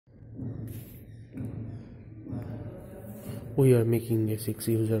We are making a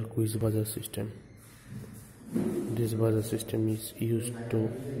 6-user quiz buzzer system. This buzzer system is used to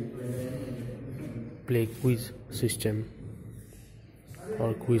play quiz system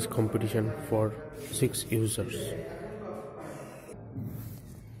or quiz competition for 6 users.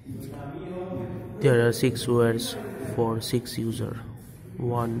 There are 6 words for 6 users.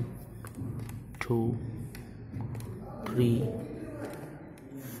 1, 2, 3,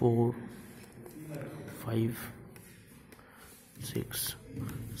 4, 5, 6.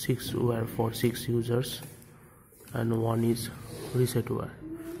 6 were for 6 users and 1 is reset word.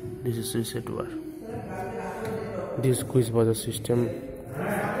 This is reset word. This quiz buzzer system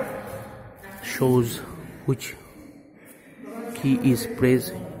shows which key is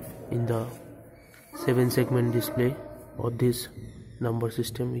pressed in the 7-segment display of this number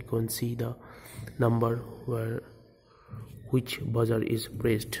system. You can see the number where which buzzer is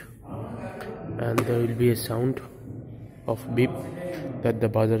pressed, and there will be a sound of beep that the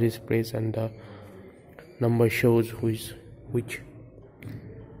buzzer is pressed, and the number shows which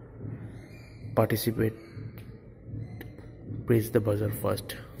participate press the buzzer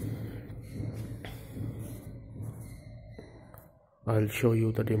first. I'll show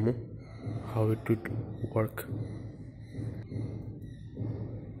you the demo how it would work.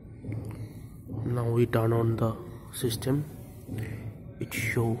 Now we turn on the system. It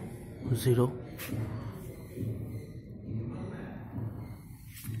show 0.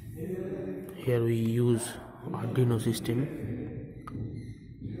 Here we use Arduino system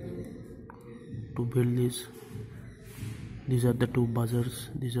to build this. These are the 2 buzzers.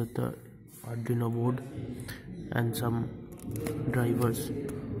 These are the Arduino board and some drivers.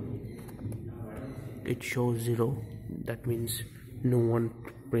 It shows 0. That means no one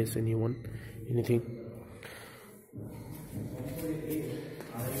press anything.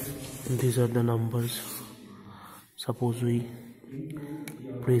 These are the numbers. Suppose we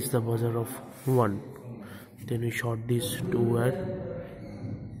press the buzzer of 1, then we short this to where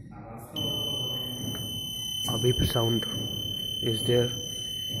a beep sound is there.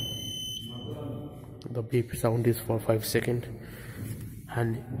 The beep sound is for 5 seconds,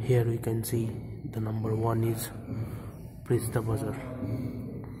 and here we can see the number 1 is press the buzzer.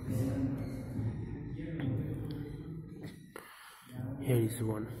 Here is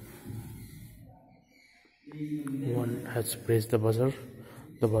 1. 1 has pressed the buzzer.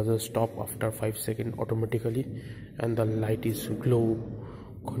 The buzzer stop after 5 seconds automatically, and the light is glow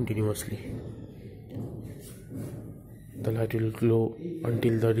continuously. The light will glow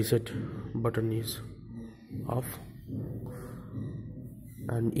until the reset button is off,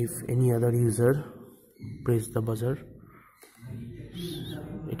 and if any other user press the buzzer,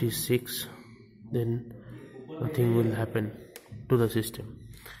 it is 6, then nothing will happen to the system.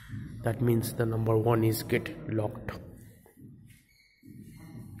 That means the number 1 is get locked.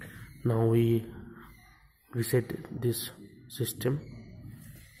 Now we reset this system.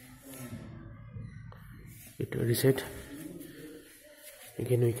 It reset.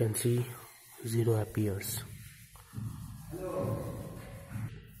 Again we can see 0 appears.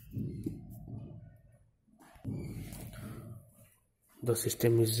 The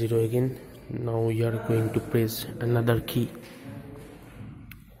system is 0 again. Now we are going to press another key.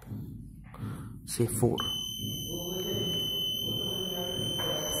 Say 4.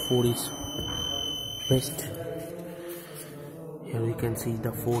 4 is pressed. Here we can see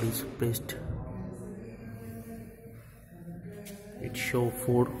the 4 is pressed. It show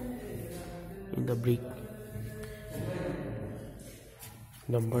 4 in the brick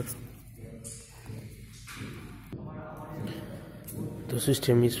number. The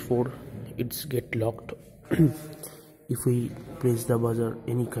system is 4. It's get locked. If we press the buzzer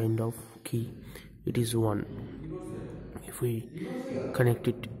any kind of key, it is 1. If we connect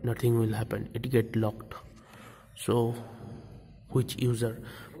it, nothing will happen. It get locked. So which user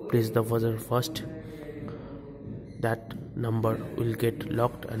press the buzzer first, that number will get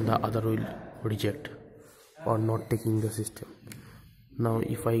locked and the other will reject or not taking the system. Now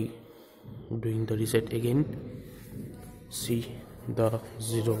if I doing the reset again, see the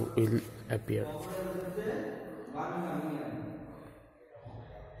 0 will appear.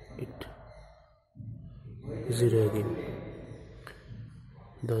 It 0 again.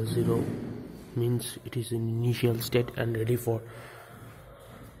 The 0 means it is in initial state and ready for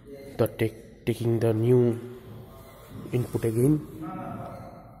the taking the new input again.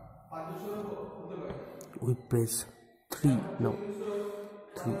 We press 3 now.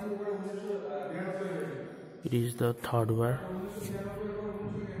 3. It is the 3rd word.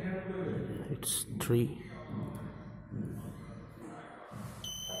 It's 3.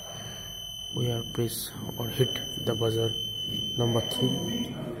 We are press or hit the buzzer number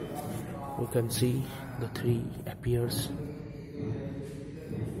 3. We can see the 3 appears.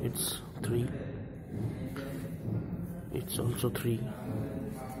 It's 3. It's also 3.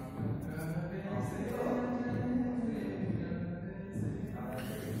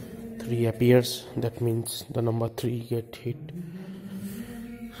 3 appears. That means the number 3 get hit.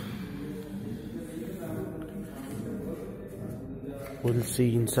 We'll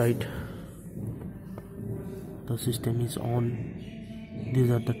see inside. The system is on.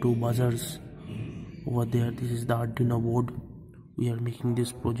 These are the 2 buzzers over there. This is the Arduino board. We are making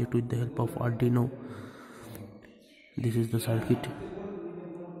this project with the help of Arduino. This is the circuit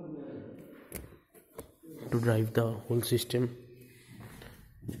to drive the whole system.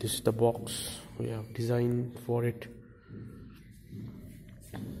 This is the box we have designed for it.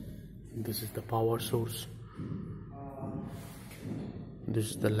 This is the power source.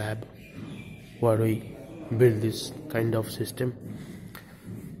 This is the lab where we build this kind of system.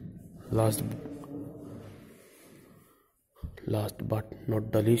 Last but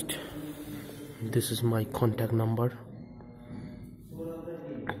not the least, this is my contact number.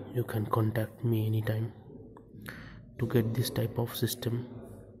 You can contact me anytime to get this type of system.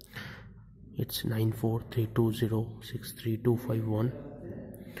 It's 9432063251.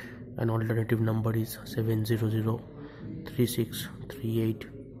 An alternative number is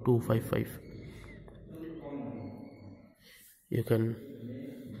 70036382555. You can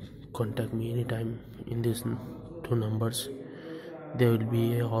contact me anytime in these 2 numbers. There will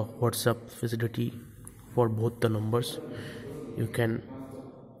be a WhatsApp facility for both the numbers. You can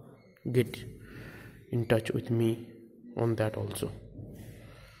get in touch with me on that also.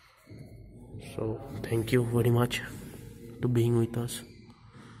 So thank you very much to being with us.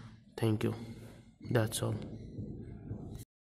 Thank you. That's all.